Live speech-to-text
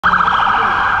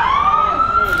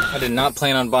I did not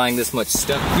plan on buying this much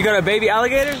stuff. You got a baby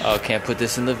alligator? Oh, can't put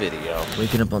this in the video.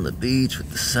 Waking up on the beach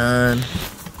with the sun.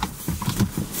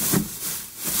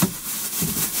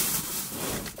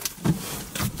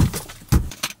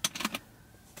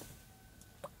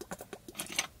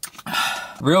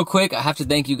 Real quick, I have to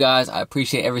thank you guys. I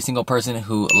appreciate every single person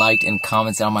who liked and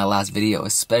commented on my last video,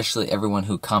 especially everyone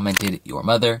who commented your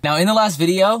mother. Now, in the last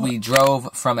video, we drove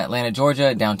from Atlanta,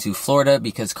 Georgia down to Florida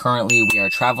because currently we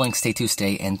are traveling state to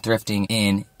state and thrifting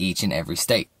in each and every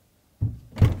state.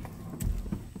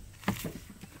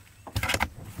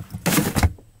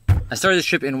 I started this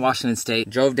trip in Washington State,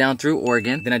 drove down through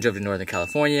Oregon, then I drove to Northern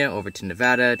California, over to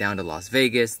Nevada, down to Las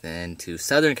Vegas, then to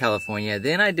Southern California.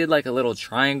 Then I did like a little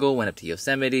triangle, went up to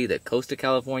Yosemite, the coast of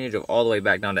California, drove all the way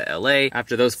back down to LA.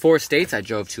 After those 4 states, I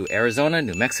drove to Arizona,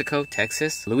 New Mexico,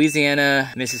 Texas,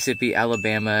 Louisiana, Mississippi,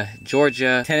 Alabama,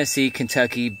 Georgia, Tennessee,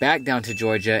 Kentucky, back down to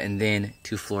Georgia, and then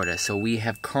to Florida. So we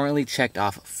have currently checked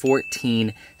off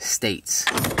 14 states.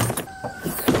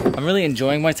 I'm really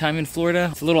enjoying my time in Florida.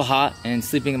 It's a little hot and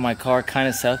sleeping in my car kind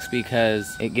of sucks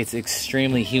because it gets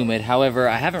extremely humid. However,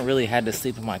 I haven't really had to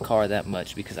sleep in my car that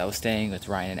much because I was staying with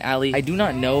Ryan and Allie. I do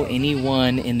not know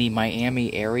anyone in the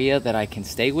Miami area that I can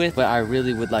stay with, but I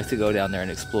really would like to go down there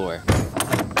and explore.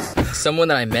 Someone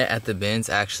that I met at the bins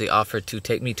actually offered to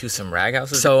take me to some rag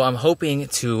houses. So I'm hoping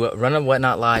to run a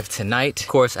Whatnot live tonight, of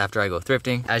course, after I go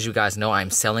thrifting. As you guys know, I'm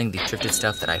selling the thrifted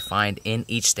stuff that I find in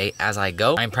each state as I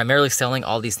go. I'm primarily selling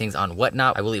all these things on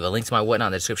Whatnot. I will leave a link to my Whatnot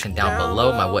in the description down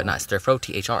below. My Whatnot is Thrift Row,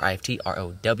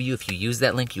 THRIFTROW. If you use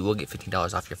that link, you will get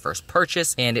 $15 off your first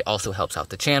purchase, and it also helps out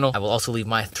the channel. I will also leave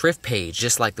my thrift page,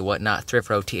 just like the Whatnot, Thrift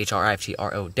Row,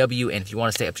 THRIFTROW. And if you want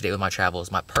to stay up to date with my travels,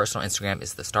 my personal Instagram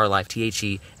is the Starlife,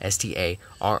 THESTARRLIFE.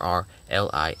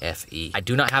 I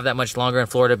do not have that much longer in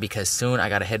Florida because soon I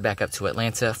gotta head back up to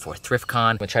Atlanta for ThriftCon.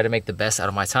 I'm gonna try to make the best out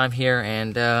of my time here,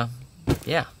 and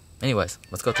yeah. Anyways,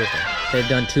 let's go thrifting. They've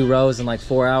done 2 rows in like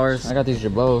 4 hours. I got these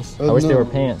Jabots. I wish they were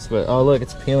pants, but oh look,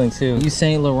 it's peeling too. You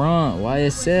Saint Laurent,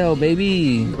 YSL,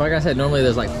 baby. Like I said, normally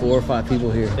there's like 4 or 5 people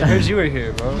here. I heard you were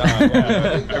here, bro.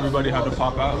 Yeah. Everybody had to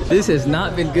pop out. This has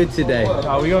not been good today.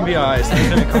 We gonna be alright. Something's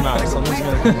gonna come out. Something's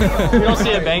gonna come out. If you don't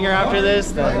see a banger after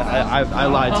this, then I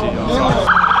lied to you. I'm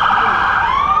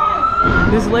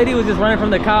sorry. This lady was just running from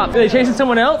the cops. Are they chasing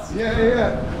someone else?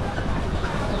 Yeah.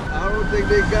 I don't think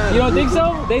they got. You don't think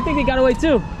so? They think they got away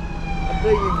too. I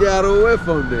think he got away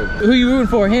from them. Who you rooting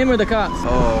for, him or the cops?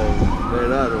 Oh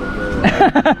man, I don't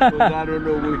know. I don't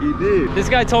know what he did. This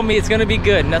guy told me it's gonna be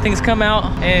good. Nothing's come out,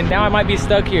 and now I might be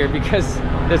stuck here because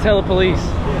there's hella police.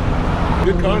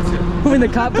 Good content. When the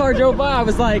cop car drove by, I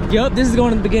was like, yup, this is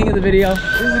going to the beginning of the video.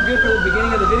 This is good for the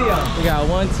beginning of the video. We got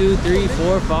 1, 2, 3,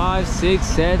 4, 5, 6,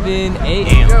 7, 8.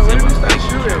 Yeah, where did we start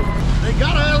shooting? They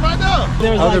got us right now.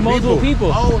 There was like multiple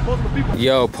people. Oh, multiple people.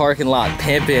 Yo, parking lot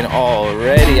pimping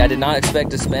already. I did not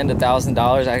expect to spend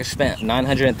 $1,000. I spent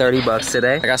 $930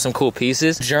 today. I got some cool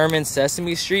pieces. German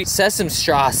Sesame Street,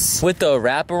 Sesamstrasse with the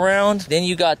wraparound. Then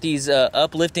you got these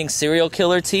uplifting serial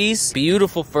killer tees.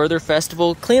 Beautiful Further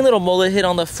Festival. Clean little mullet hit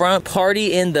on the front.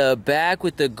 Party in the back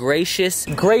with the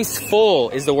graceful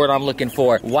is the word I'm looking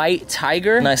for. White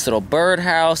tiger. Nice little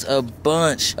birdhouse. A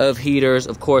bunch of heaters,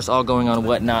 of course, all going on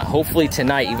Whatnot. Hopefully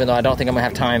tonight, even though I don't think I'm gonna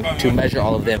have time to measure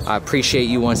all of them. I appreciate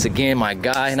you once again, my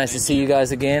guy. Nice to see you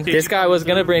guys again. This guy was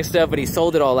gonna bring stuff, but he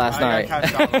sold it all last night.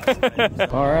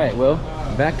 All right, well,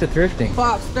 back to thrifting.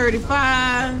 Fox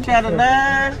 35, Channel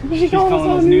 9. She's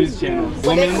calling us news channels.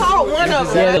 Well, they caught one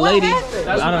of them. Yeah, the What lady. happened?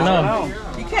 I don't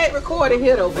know. You can't record a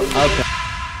hit over. Okay.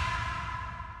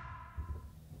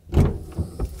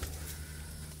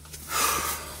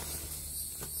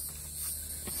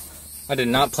 I did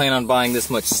not plan on buying this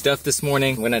much stuff this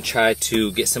morning. I'm gonna try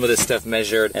to get some of this stuff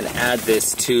measured and add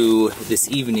this to this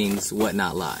evening's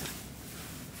Whatnot Live.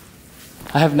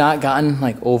 I have not gotten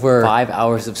like over 5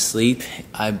 hours of sleep,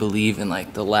 I believe, in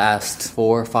like the last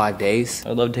 4 or 5 days.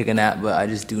 I'd love to take a nap, but I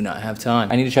just do not have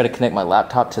time. I need to try to connect my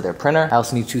laptop to their printer. I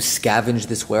also need to scavenge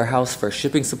this warehouse for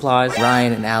shipping supplies.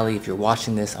 Ryan and Allie, if you're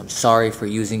watching this, I'm sorry for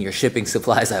using your shipping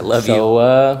supplies. I love you.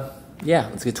 So, yeah,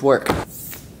 let's get to work.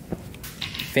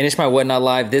 Finished my Whatnot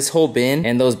Live. This whole bin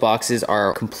and those boxes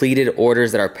are completed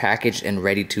orders that are packaged and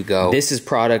ready to go. This is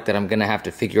product that I'm gonna have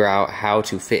to figure out how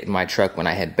to fit in my truck when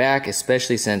I head back,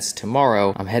 especially since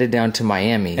tomorrow I'm headed down to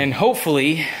Miami. And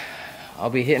hopefully, I'll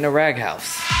be hitting a rag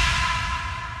house.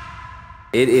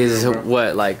 It is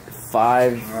what, like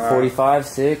 5:45,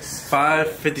 6?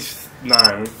 5:50.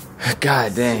 9.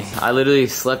 God dang. I literally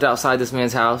slept outside this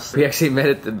man's house. We actually met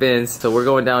at the bins. So we're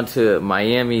going down to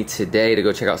Miami today to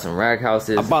go check out some rag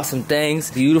houses. I bought some things.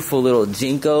 Beautiful little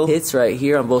Jinko hits right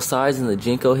here on both sides and the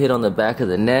Jinko hit on the back of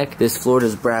the neck. This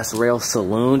Florida's Brass Rail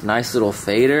Saloon. Nice little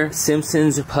fader.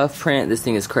 Simpsons puff print. This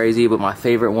thing is crazy, but my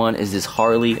favorite one is this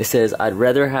Harley. It says, I'd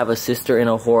rather have a sister in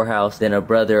a whorehouse than a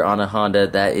brother on a Honda.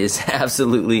 That is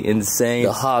absolutely insane.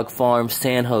 The Hog Farm,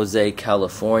 San Jose,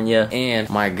 California. And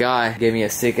my guy gave me a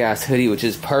sick ass hoodie, which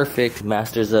is perfect.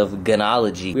 Masters of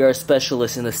Gunology. We are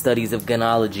specialists in the studies of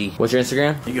Gunology. What's your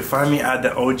Instagram? You can find me at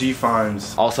the OG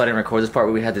Farms. Also, I didn't record this part,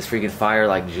 but we had this freaking fire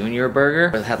like junior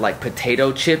burger. It had like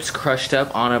potato chips crushed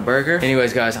up on a burger.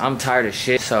 Anyways, guys, I'm tired of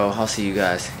shit, so I'll see you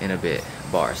guys in a bit.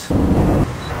 Bars.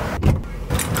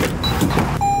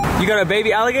 You got a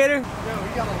baby alligator? Yeah,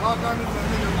 we got a lock on it.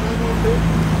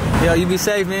 Yo, you be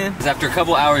safe, man. After a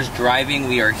couple hours driving,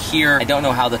 we are here. I don't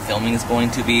know how the filming is going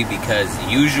to be because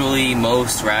usually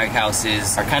most rag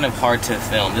houses are kind of hard to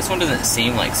film. This one doesn't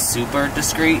seem like super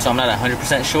discreet, so I'm not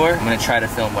 100% sure. I'm gonna try to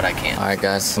film what I can. All right,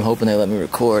 guys, I'm hoping they let me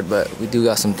record, but we do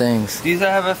got some things. These I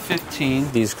have a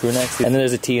 15. These crew necks, and then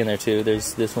there's a T in there too.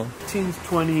 There's this one. 15's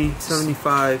 20,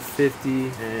 75, 50, and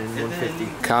 150.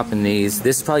 Copping these.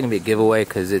 This is probably gonna be a giveaway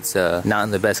because it's not in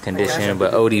the best condition,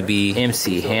 but ODB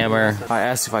MC Hammer. I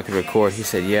asked if I could record. He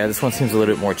said, yeah, this one seems a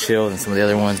little bit more chill than some of the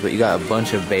other ones, but you got a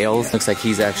bunch of bales. Looks like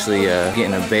he's actually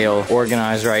getting a bale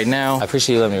organized right now. I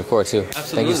appreciate you letting me record too.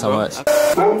 Absolutely, thank you so much.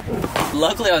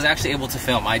 Luckily, I was actually able to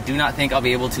film. I do not think I'll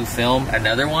be able to film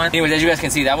another one. Anyways, as you guys can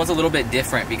see, that one's a little bit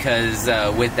different because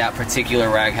with that particular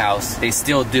rag house, they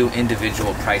still do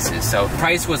individual prices. So the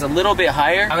price was a little bit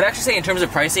higher. I would actually say in terms of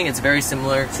pricing, it's very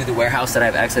similar to the warehouse that I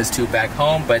have access to back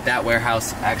home, but that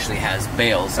warehouse actually has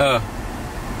bales.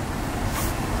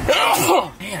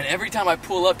 Man, every time I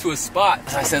pull up to a spot,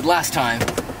 as I said last time,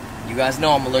 you guys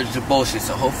know I'm allergic to bullshit,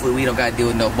 so hopefully we don't gotta deal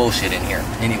with no bullshit in here.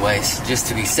 Anyways, just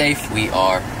to be safe, we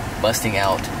are busting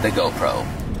out the GoPro.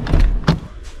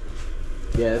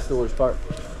 Yeah, that's the worst part.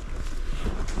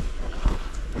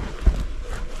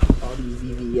 All these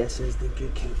VVS's think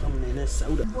it came from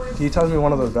Minnesota. Can you toss me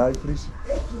one of those bags, please?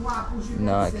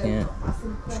 No, I can't.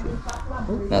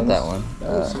 Not that one.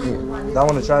 That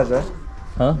one is trash, right?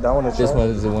 Huh? That one is trash? This one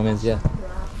is the women's, yeah.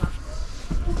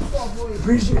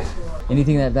 Appreciate it.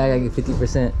 Anything in that bag, I get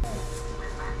 50%.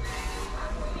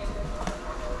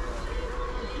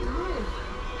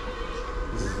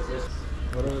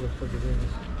 Whatever the fuck it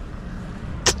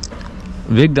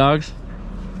is. Big dogs.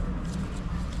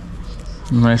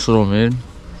 Nice little mid.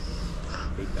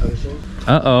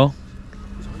 Uh-oh.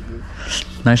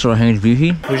 Nice little Hanes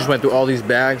beefy. We just went through all these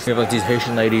bags. We have like these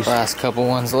Haitian ladies. Last couple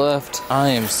ones left. I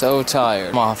am so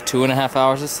tired. I'm off 2.5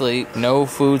 hours of sleep. No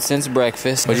food since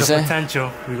breakfast. What'd you say?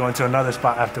 Potential. We're going to another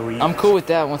spot after we eat. I'm cool with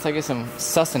that once I get some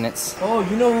sustenance. Oh,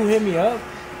 you know who hit me up?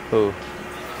 Who?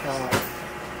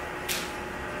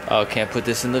 Oh, can't put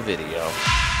this in the video.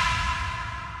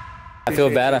 I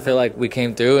feel bad. I feel like we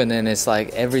came through and then it's like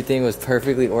everything was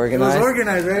perfectly organized. It was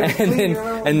organized, right?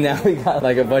 and now we got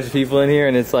like a bunch of people in here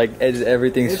and it's like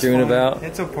everything's strewn about.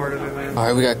 It's a part of it, man. All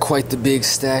right, we got quite the big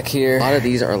stack here. A lot of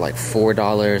these are like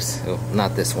 $4. Oh,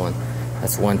 not this one.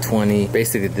 That's $120.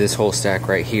 Basically, this whole stack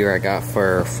right here I got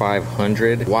for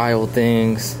 $500. Wild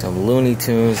Things, some Looney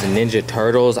Tunes, and Ninja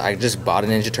Turtles. I just bought a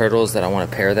Ninja Turtles that I want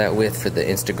to pair that with for the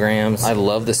Instagrams. I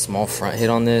love the small front hit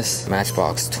on this.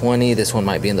 Matchbox 20. This one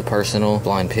might be in the personal.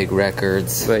 Blind Pig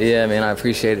Records. But yeah, man, I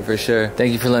appreciate it for sure.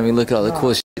 Thank you for letting me look at all the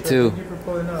cool shit too.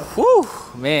 Whew,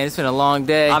 man, it's been a long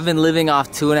day. I've been living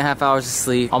off 2.5 hours of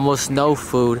sleep, almost no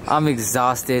food. I'm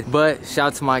exhausted, but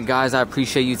shout out to my guys. I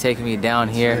appreciate you taking me down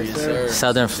here. Yes, sir.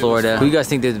 Southern Florida. Who you guys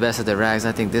think did the best of the rags?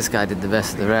 I think this guy did the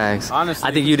best of the rags. Honestly,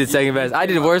 I think you did second best. I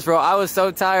did worse, bro. I was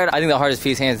so tired. I think the hardest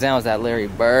piece, hands down, was that Larry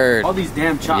Bird. All these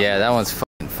damn chops. Yeah, that one's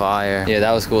fucking fire. Yeah,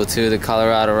 that was cool too. The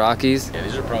Colorado Rockies. Yeah,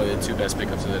 these are probably the 2 best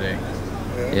pickups of the day.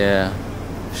 Yeah.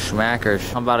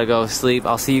 Schmackers. I'm about to go sleep.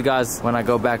 I'll see you guys when I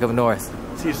go back up north.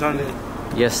 See you Sunday.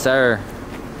 Yes, sir.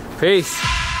 Peace.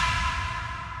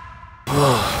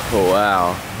 Oh,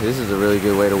 wow. This is a really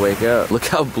good way to wake up. Look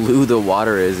how blue the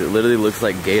water is. It literally looks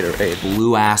like Gatorade.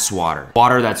 Blue ass water.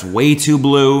 Water that's way too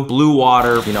blue. Blue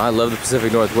water. You know, I love the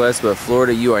Pacific Northwest, but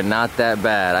Florida, you are not that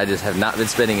bad. I just have not been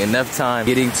spending enough time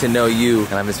getting to know you,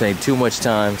 and I've been spending too much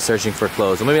time searching for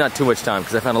clothes. Well, maybe not too much time,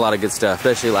 because I found a lot of good stuff,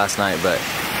 especially last night, but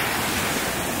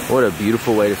what a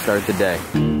beautiful way to start the day.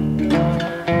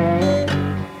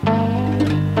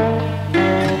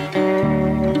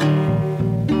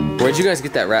 Where Where'd you guys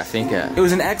get that rat fink at? It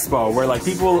was an expo where like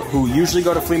people who usually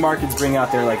go to flea markets bring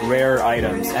out their like rare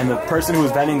items. And the person who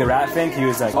was vending the rat fink, he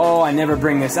was like, oh, I never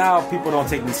bring this out. People don't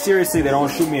take me seriously. They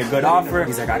don't shoot me a good offer.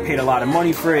 He's like, I paid a lot of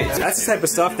money for it. That's the type of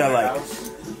stuff that like,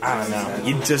 I don't know,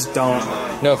 you just don't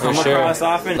come across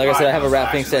often. Like I said, I have a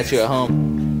rat fink statue at home.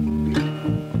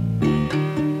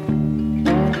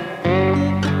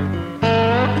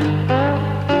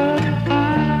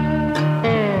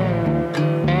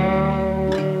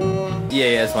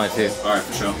 Yeah, that's mine too. Alright,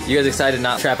 for sure. You guys excited to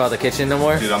not trap out the kitchen no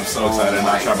more? Dude, I'm so excited to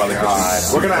not trap out the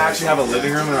kitchen. We're gonna actually have a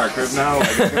living room in our crib now. Like,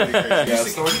 it's gonna be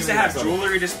crazy. We used to have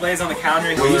jewelry displays on the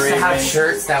counter. We used to have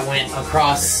shirts that went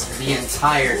across the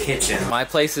entire kitchen. My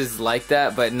place is like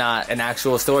that, but not an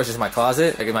actual store. It's just my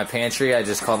closet. Like in my pantry, I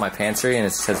just call it my pantry, and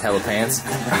it says hella pants.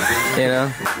 You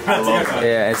know? I love that.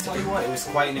 Yeah. I'll tell you what, it was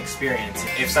quite an experience.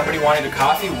 If somebody wanted a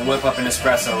coffee, we'll whip up an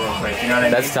espresso real quick. You know what I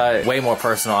mean? That's tight. Way more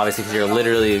personal, obviously, because you're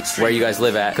literally where you guys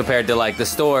live at compared to like the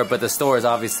store, but the store is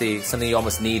obviously something you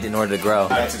almost need in order to grow.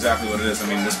 That's exactly what it is. I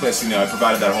mean, this place, you know, it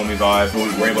provided that homey vibe. We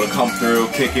were able to come through,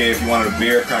 kick it. If you wanted a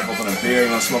beer, crack open a beer.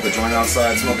 You want to smoke a joint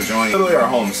outside, smoke a joint. Literally our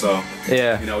home, so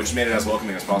yeah. You know, we just made it as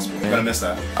welcoming as possible. We're gonna miss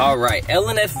that. All right,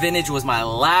 L&F Vintage was my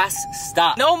last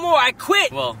stop. No more, I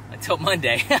quit. Well, until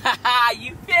Monday.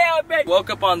 You failed me. Woke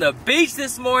up on the beach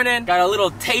this morning, got a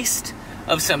little taste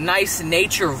of some nice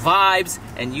nature vibes,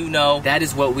 and you know that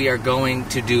is what we are going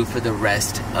to do for the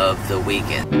rest of the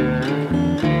weekend.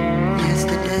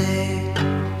 Yesterday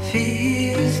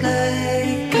feels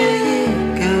like a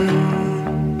year ago.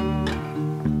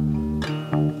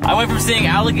 I went from seeing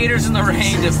alligators in the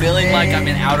rain to feeling like I'm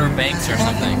in Outer Banks or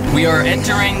something. We are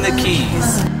entering the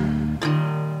Keys.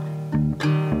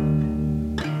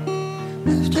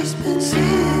 I've just been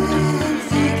sitting,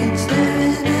 thinking,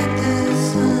 staring at the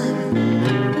sun.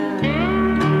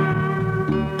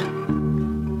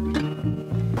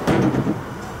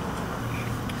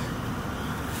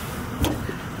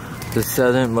 The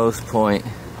southernmost point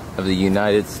of the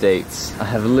United States. I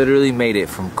have literally made it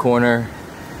from corner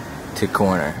to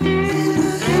corner.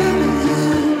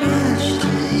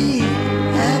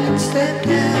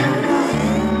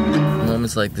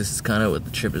 Moments like this is kind of what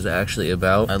the trip is actually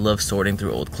about. I love sorting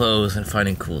through old clothes and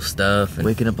finding cool stuff and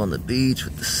waking up on the beach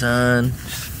with the sun,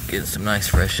 getting some nice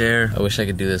fresh air. I wish I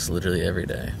could do this literally every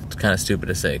day. It's kind of stupid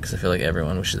to say because I feel like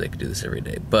everyone wishes they could do this every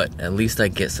day, but at least I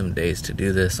get some days to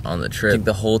do this on the trip. I think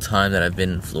the whole time that I've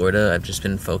been in Florida, I've just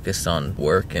been focused on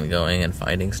work and going and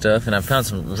finding stuff, and I've found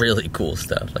some really cool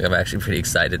stuff. Like I'm actually pretty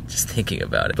excited just thinking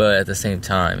about it, but at the same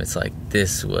time, it's like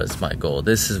this was my goal.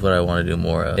 This is what I want to do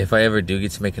more of. If I ever do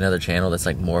get to make another channel that's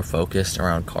like more focused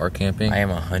around car camping, I am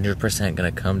 100%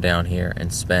 gonna come down here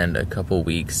and spend a couple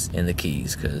weeks in the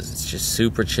Keys because it's just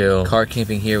super chill. Car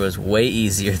camping here was way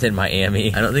easier than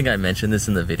Miami. I don't think I mentioned this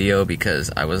in the video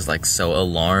because I was like so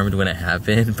alarmed when it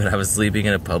happened, but I was sleeping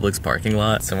in a Publix parking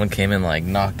lot. Someone came and like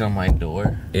knocked on my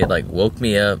door. It like woke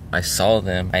me up. I saw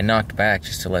them. I knocked back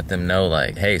just to let them know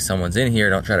like, hey, someone's in here,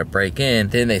 don't try to break in.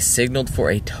 Then they signaled for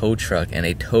a tow truck, and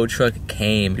a tow truck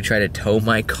came to try to tow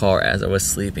my car as I was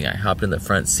sleeping. I hopped in the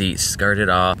front seat, skirted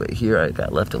off, but here I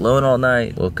got left alone all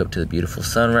night. Woke up to the beautiful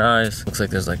sunrise. Looks like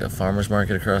there's like a farmer's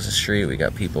market across the street. We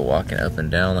got people walking up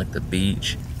and down like the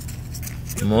beach.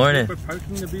 Good morning.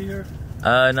 Parking to be here?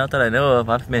 Not that I know of.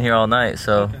 I've been here all night,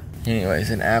 so. Okay. Anyways,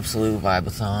 an absolute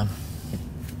vibe-a-thon.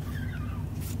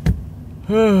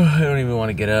 I don't even want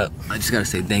to get up. I just gotta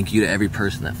say thank you to every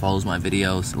person that follows my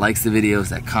videos, likes the videos,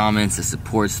 that comments, that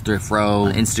supports Thrift Row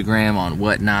on Instagram, on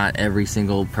whatnot. Every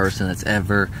single person that's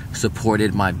ever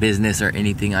supported my business or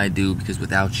anything I do, because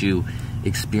without you,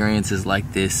 experiences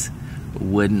like this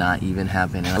would not even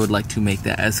happen. And I would like to make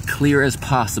that as clear as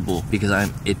possible because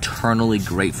I'm eternally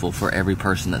grateful for every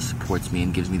person that supports me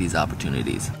and gives me these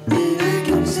opportunities.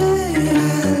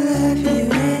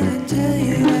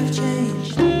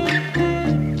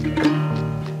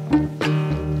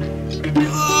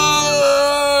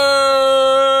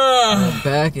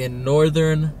 Back in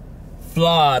northern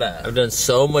Florida. I've done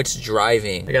so much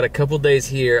driving. I got a couple days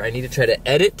here. I need to try to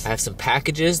edit. I have some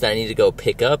packages that I need to go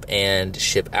pick up and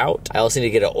ship out. I also need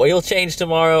to get an oil change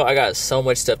tomorrow. I got so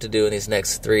much stuff to do in these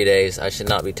next 3 days. I should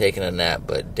not be taking a nap,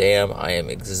 but damn, I am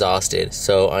exhausted.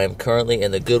 So I am currently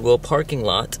in the Goodwill parking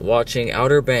lot watching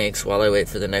Outer Banks while I wait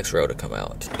for the next row to come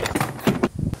out.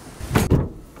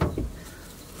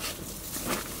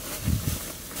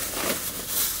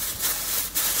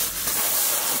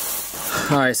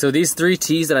 All right, so these 3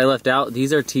 tees that I left out,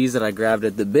 these are tees that I grabbed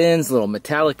at the bins. Little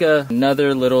Metallica,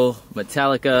 another little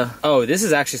Metallica. Oh, this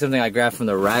is actually something I grabbed from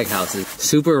the rag houses.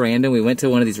 Super random. We went to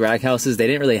one of these rag houses. They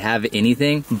didn't really have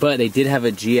anything, but they did have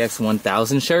a GX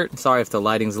 1000 shirt. Sorry if the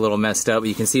lighting's a little messed up, but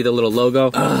you can see the little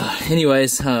logo.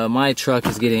 Anyways, my truck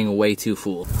is getting way too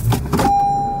full.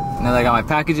 Now that I got my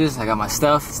packages, I got my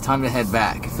stuff, it's time to head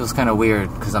back. It feels kind of weird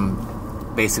because I'm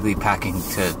basically packing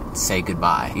to say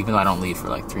goodbye, even though I don't leave for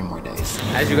like 3 more days.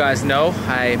 As you guys know,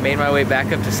 I made my way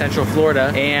back up to Central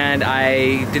Florida and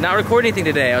I did not record anything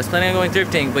today. I was planning on going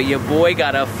thrifting, but your boy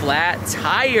got a flat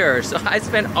tire. So I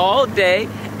spent all day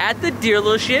at the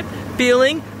dealership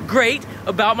feeling great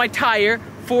about my tire.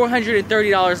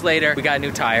 $430 later, we got a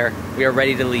new tire. We are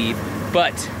ready to leave,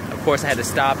 but of course I had to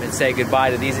stop and say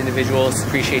goodbye to these individuals.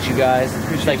 Appreciate you guys.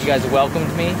 It's like you guys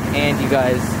welcomed me and you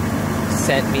guys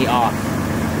sent me off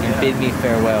and bid me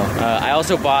farewell. I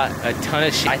also bought a ton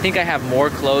of shit. I think I have more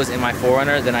clothes in my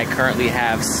 4Runner than I currently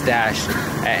have stashed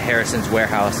at Harrison's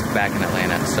warehouse back in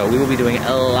Atlanta. So we will be doing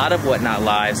a lot of Whatnot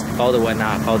lives. Follow the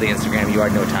Whatnot, follow the Instagram. You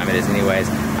already know what time it is anyways.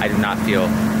 I do not feel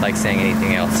like saying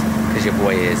anything else because your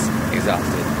boy is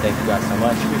exhausted. Thank you guys so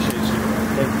much. Appreciate you.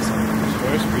 Thank you so much. Of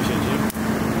course, appreciate you.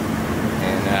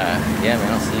 And yeah,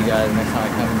 man, I'll see you guys next time I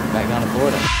come back down to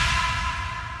Florida.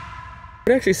 I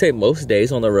would actually say most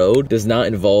days on the road does not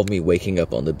involve me waking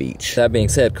up on the beach. That being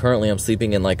said, currently I'm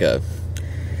sleeping in like a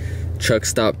truck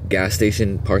stop gas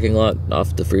station parking lot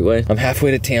off the freeway. I'm halfway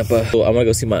to Tampa. So I'm gonna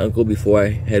go see my uncle before I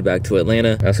head back to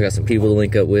Atlanta. I also got some people to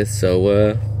link up with,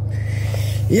 so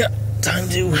yeah, time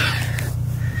to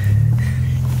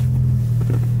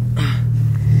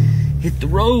hit the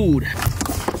road.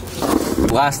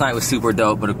 Last night was super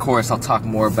dope, but of course I'll talk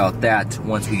more about that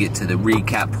once we get to the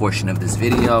recap portion of this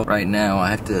video. Right now I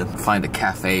have to find a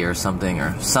cafe or something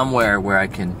or somewhere where I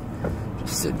can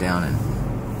just sit down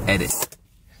and edit.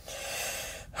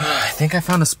 I think I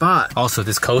found a spot. Also,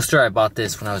 this coaster, I bought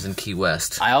this when I was in Key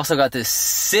West. I also got this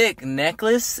sick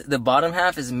necklace. The bottom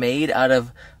half is made out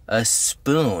of a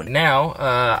spoon. Now,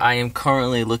 I am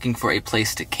currently looking for a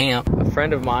place to camp. A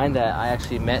friend of mine that I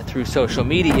actually met through social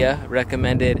media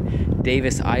recommended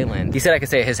Davis Island. He said I could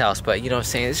stay at his house, but you know what I'm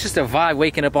saying? It's just a vibe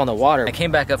waking up on the water. I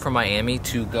came back up from Miami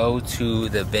to go to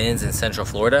the bins in Central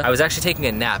Florida. I was actually taking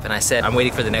a nap and I said, I'm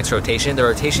waiting for the next rotation. The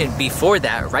rotation before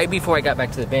that, right before I got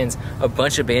back to the bins, a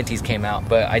bunch of Banties came out,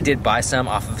 but I did buy some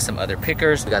off of some other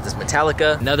pickers. We got this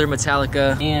Metallica, another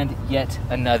Metallica, and yet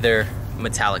another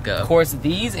Metallica. Of course,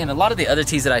 these and a lot of the other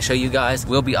tees that I show you guys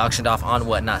will be auctioned off on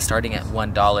Whatnot starting at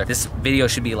 $1. This video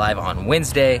should be live on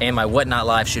Wednesday and my Whatnot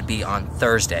live should be on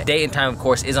Thursday. Date and time, of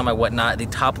course, is on my Whatnot. The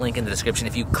top link in the description.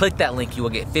 If you click that link, you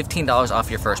will get $15 off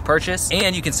your first purchase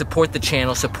and you can support the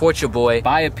channel, support your boy,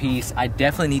 buy a piece. I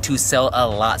definitely need to sell a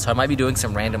lot, so I might be doing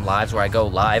some random lives where I go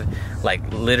live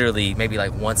like literally maybe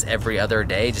like once every other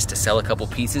day just to sell a couple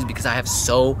pieces because I have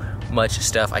so much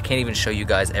stuff. I can't even show you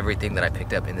guys everything that I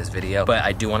picked up in this video, but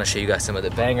I do want to show you guys some of the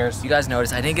bangers. You guys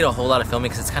notice I didn't get a whole lot of filming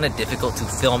because it's kind of difficult to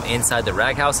film inside the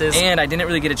rag houses, and I didn't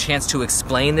really get a chance to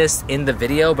explain this in the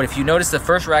video, but if you notice the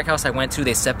first rag house I went to,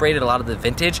 they separated a lot of the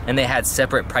vintage and they had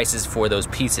separate prices for those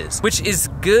pieces, which is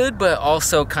good but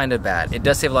also kind of bad. It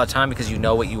does save a lot of time because you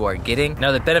know what you are getting.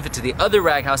 Now the benefit to the other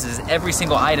rag houses is every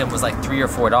single item was like $3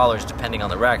 or $4 depending on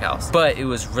the rag house, but it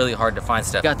was really hard to find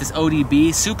stuff. Got this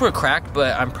ODB, super cracked,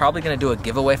 but I'm probably gonna do a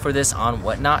giveaway for this on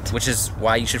Whatnot, which is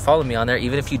why you should follow me on there.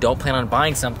 Even if you don't plan on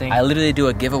buying something, I literally do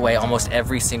a giveaway almost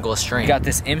every single stream. Got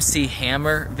this MC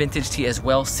Hammer vintage tee as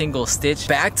well, single stitch,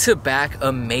 back-to-back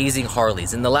amazing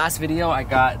Harleys. In the last video, I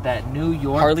got that New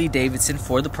York Harley Davidson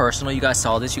for the personal. You guys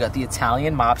saw this. You got the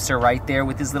Italian mobster right there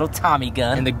with his little Tommy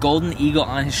gun and the golden eagle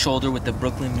on his shoulder with the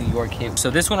Brooklyn, New York hit. So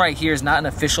this one right here is not an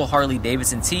official Harley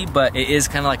Davidson tee, but it is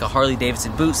kind of like a Harley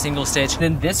Davidson boot, single stitch. And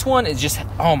then this one is just,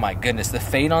 oh my goodness, the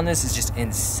fade on this is just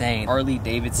insane. Harley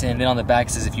Davidson. And then on the back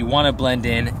it says, if you want to blend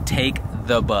in, take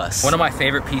the bus. One of my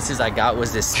favorite pieces I got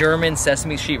was this German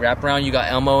Sesame Street wraparound. You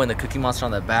got Elmo and the Cookie Monster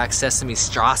on the back, Sesame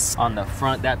Strass on the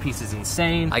front. That piece is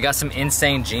insane. I got some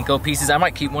insane Jinko pieces. I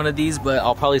might keep one of these, but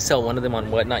I'll probably sell one of them on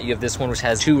Whatnot. You have this one which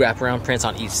has 2 wraparound prints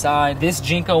on each side. This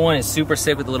Jinko one is super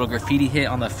sick with a little graffiti hit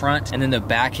on the front, and then the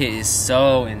back hit is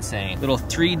so insane. Little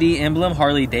 3D emblem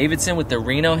Harley Davidson with the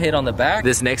Reno hit on the back.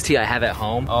 This next tee I have at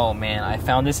home. Oh man, I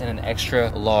found this in an extra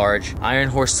large Iron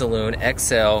Horse Saloon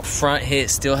XL. Front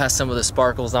hit still has some of the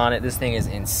sparkles on it. This thing is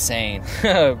insane.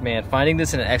 Oh man, finding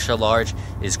this in an extra large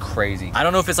is crazy. I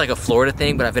don't know if it's like a Florida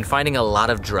thing, but I've been finding a lot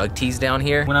of drug tees down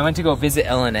here. When I went to go visit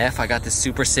LNF, I got this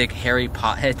super sick Harry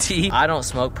Potter tee. I don't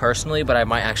smoke personally, but I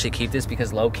might actually keep this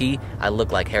because low key, I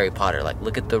look like Harry Potter. Like,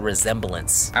 look at the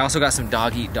resemblance. I also got some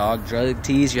dog eat dog drug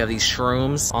tees. You have these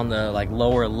shrooms on the like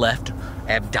lower left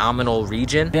abdominal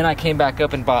region. Then I came back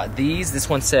up and bought these. This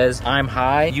one says, I'm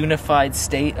high, unified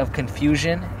state of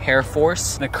confusion, hair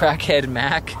force, the crackhead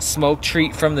Mac, smoke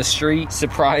treat from the street,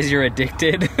 surprise you're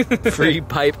addicted, free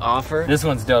pipe offer. This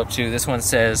one's dope too. This one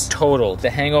says, total, the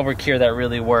hangover cure that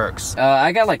really works.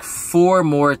 I got like 4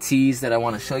 more teas that I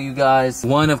want to show you guys.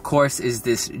 One, of course, is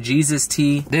this Jesus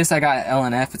tee. This I got at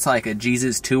LNF. It's like a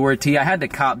Jesus tour tee. I had to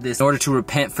cop this in order to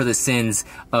repent for the sins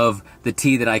of the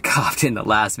tea that I copped in the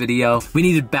last video. We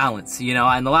needed balance, you know.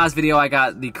 In the last video, I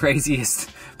got the craziest,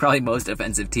 probably most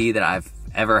offensive tea that I've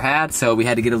ever had. So we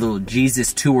had to get a little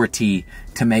Jesus tour tea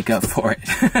to make up for it.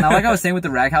 Now, like I was saying with the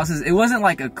rag houses, it wasn't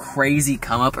like a crazy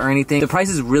come up or anything. The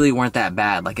prices really weren't that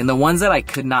bad. Like in the ones that I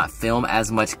could not film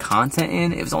as much content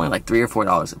in, it was only like $3 or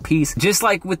 $4 a piece. Just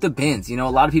like with the bins, you know,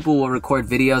 a lot of people will record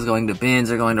videos going to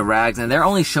bins or going to rags and they're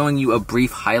only showing you a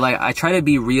brief highlight. I try to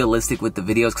be realistic with the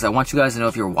videos because I want you guys to know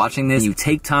if you're watching this, you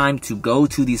take time to go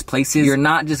to these places. You're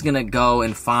not just gonna go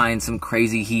and find some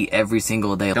crazy heat every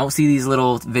single day. Don't see these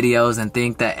little videos and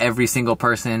think that every single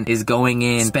person is going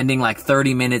in, spending like 30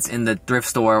 minutes in the thrift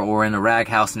store or in a rag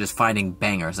house and just finding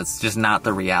bangers. That's just not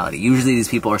the reality. Usually these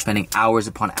people are spending hours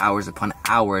upon hours upon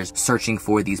hours searching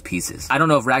for these pieces. I don't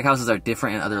know if rag houses are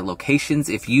different in other locations.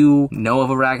 If you know of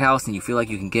a rag house and you feel like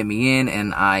you can get me in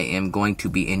and I am going to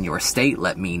be in your state,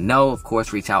 let me know. Of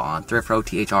course, reach out on ThriftRow,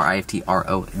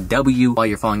 THRIFTROW. While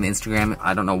you're following the Instagram,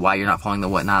 I don't know why you're not following the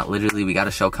whatnot. Literally, we got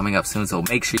a show coming up soon, so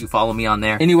make sure you follow me on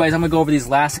there. Anyways, I'm gonna go over these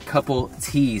last couple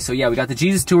teas. So yeah, we got the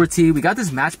Jesus Tour tee. We got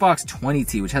this Matchbox 20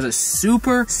 tee, which has a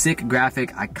super sick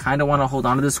graphic. I kind of want to hold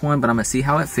on to this one, but I'm gonna see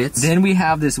how it fits. Then we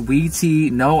have this weed tee.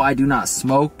 No, I do not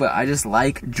smoke, but I just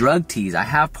like drug teas. I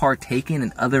have partaken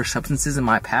in other substances in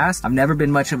my past. I've never been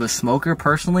much of a smoker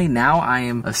personally. Now I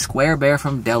am a square bear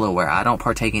from Delaware. I don't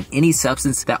partake in any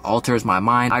substance that alters my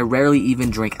mind. I rarely even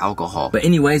drink alcohol. But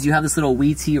anyways, you have this little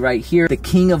weed tee right here. The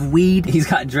king of weed. He's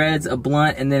got dreads, a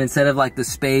blunt, and then instead of like the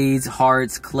spades,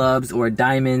 hearts, clubs, or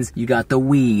diamonds, you got the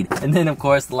weed. And then of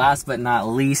course, last but not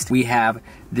least, we have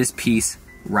this piece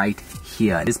right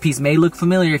here. This piece may look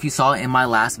familiar if you saw it in my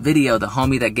last video, the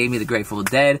homie that gave me the Grateful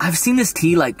Dead. I've seen this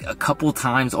tee like a couple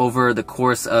times over the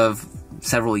course of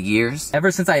several years.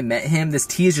 Ever since I met him, this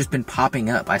tee has just been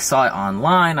popping up. I saw it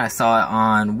online, I saw it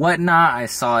on Whatnot, I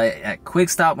saw it at Quick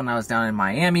Stop when I was down in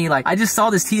Miami. Like, I just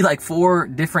saw this tee like 4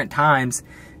 different times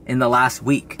in the last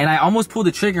week, and I almost pulled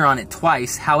the trigger on it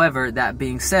twice. However, that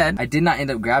being said, I did not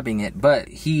end up grabbing it, but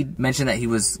he mentioned that he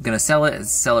was gonna sell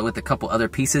it with a couple other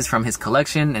pieces from his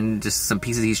collection and just some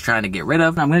pieces he's trying to get rid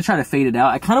of. I'm gonna try to fade it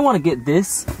out. I kind of want to get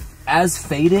this as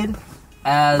faded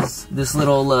as this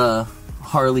little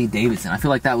Harley Davidson. I feel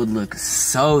like that would look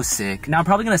so sick. Now I'm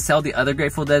probably gonna sell the other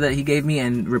Grateful Dead that he gave me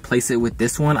and replace it with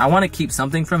this one. I want to keep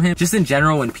something from him. Just in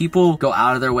general, when people go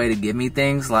out of their way to give me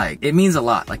things, like, it means a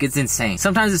lot. Like, it's insane.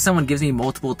 Sometimes if someone gives me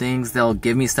multiple things, they'll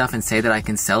give me stuff and say that I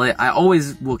can sell it. I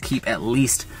always will keep at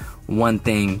least one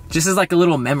thing just as like a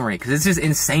little memory, because it's just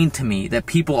insane to me that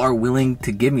people are willing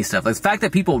to give me stuff. Like, the fact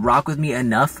that people rock with me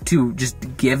enough to just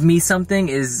give me something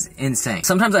is insane.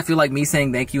 Sometimes I feel like me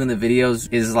saying thank you in the videos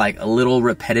is like a little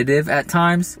repetitive at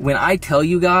times. When I tell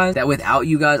you guys that without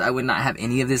you guys I would not have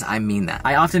any of this, I mean that.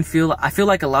 I feel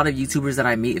like a lot of YouTubers that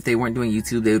I meet, if they weren't doing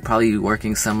YouTube, they would probably be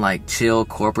working some like chill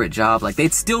corporate job. Like,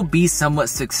 they'd still be somewhat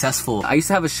successful. I used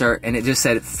to have a shirt and it just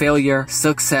said, failure,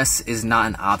 success is not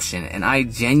an option. And I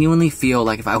genuinely feel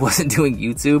like if I wasn't doing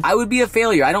YouTube, I would be a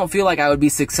failure. I don't feel like I would be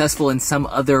successful in some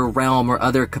other realm or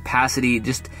other capacity.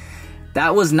 Just,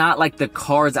 that was not like the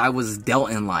cards I was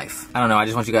dealt in life. I don't know, I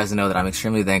just want you guys to know that I'm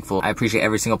extremely thankful. I appreciate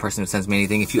every single person who sends me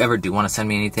anything. If you ever do want to send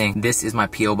me anything, this is my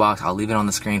P.O. box. I'll leave it on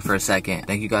the screen for a second.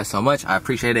 Thank you guys so much. I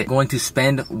appreciate it. Going to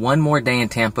spend one more day in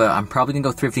Tampa. I'm probably gonna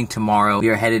go thrifting tomorrow. We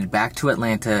are headed back to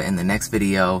Atlanta in the next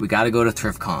video. We gotta go to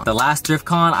ThriftCon. The last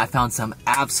ThriftCon, I found some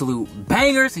absolute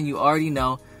bangers, and you already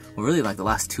know. Well, really like the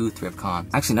last 2 ThriftCon.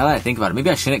 Actually, now that I think about it, maybe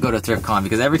I shouldn't go to ThriftCon,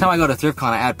 because every time I go to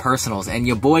ThriftCon, I add personals, and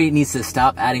your boy needs to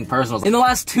stop adding personals. In the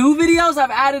last 2 videos,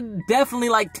 I've added definitely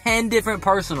like 10 different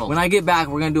personals. When I get back,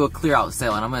 we're gonna do a clear out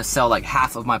sale, and I'm gonna sell like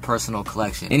half of my personal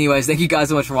collection. Anyways, thank you guys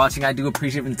so much for watching. I do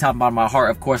appreciate it from the top and bottom of my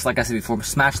heart. Of course, like I said before,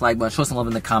 smash the like button, show some love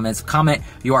in the comments. Comment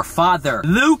your father.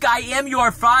 Luke, I am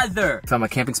your father. Found my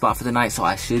camping spot for the night, so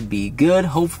I should be good.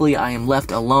 Hopefully, I am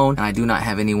left alone, and I do not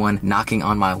have anyone knocking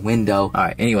on my window. All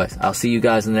right, anyway. anyways, I'll see you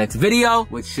guys in the next video,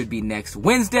 which should be next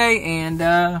Wednesday, and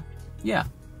yeah,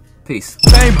 peace.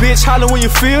 Bang bitch, holler when you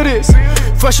feel this.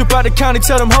 Fresh up out the county,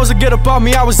 tell them hoes to get up on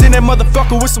me. I was in that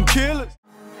motherfucker with some killers.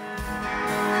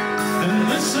 And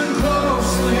listen close.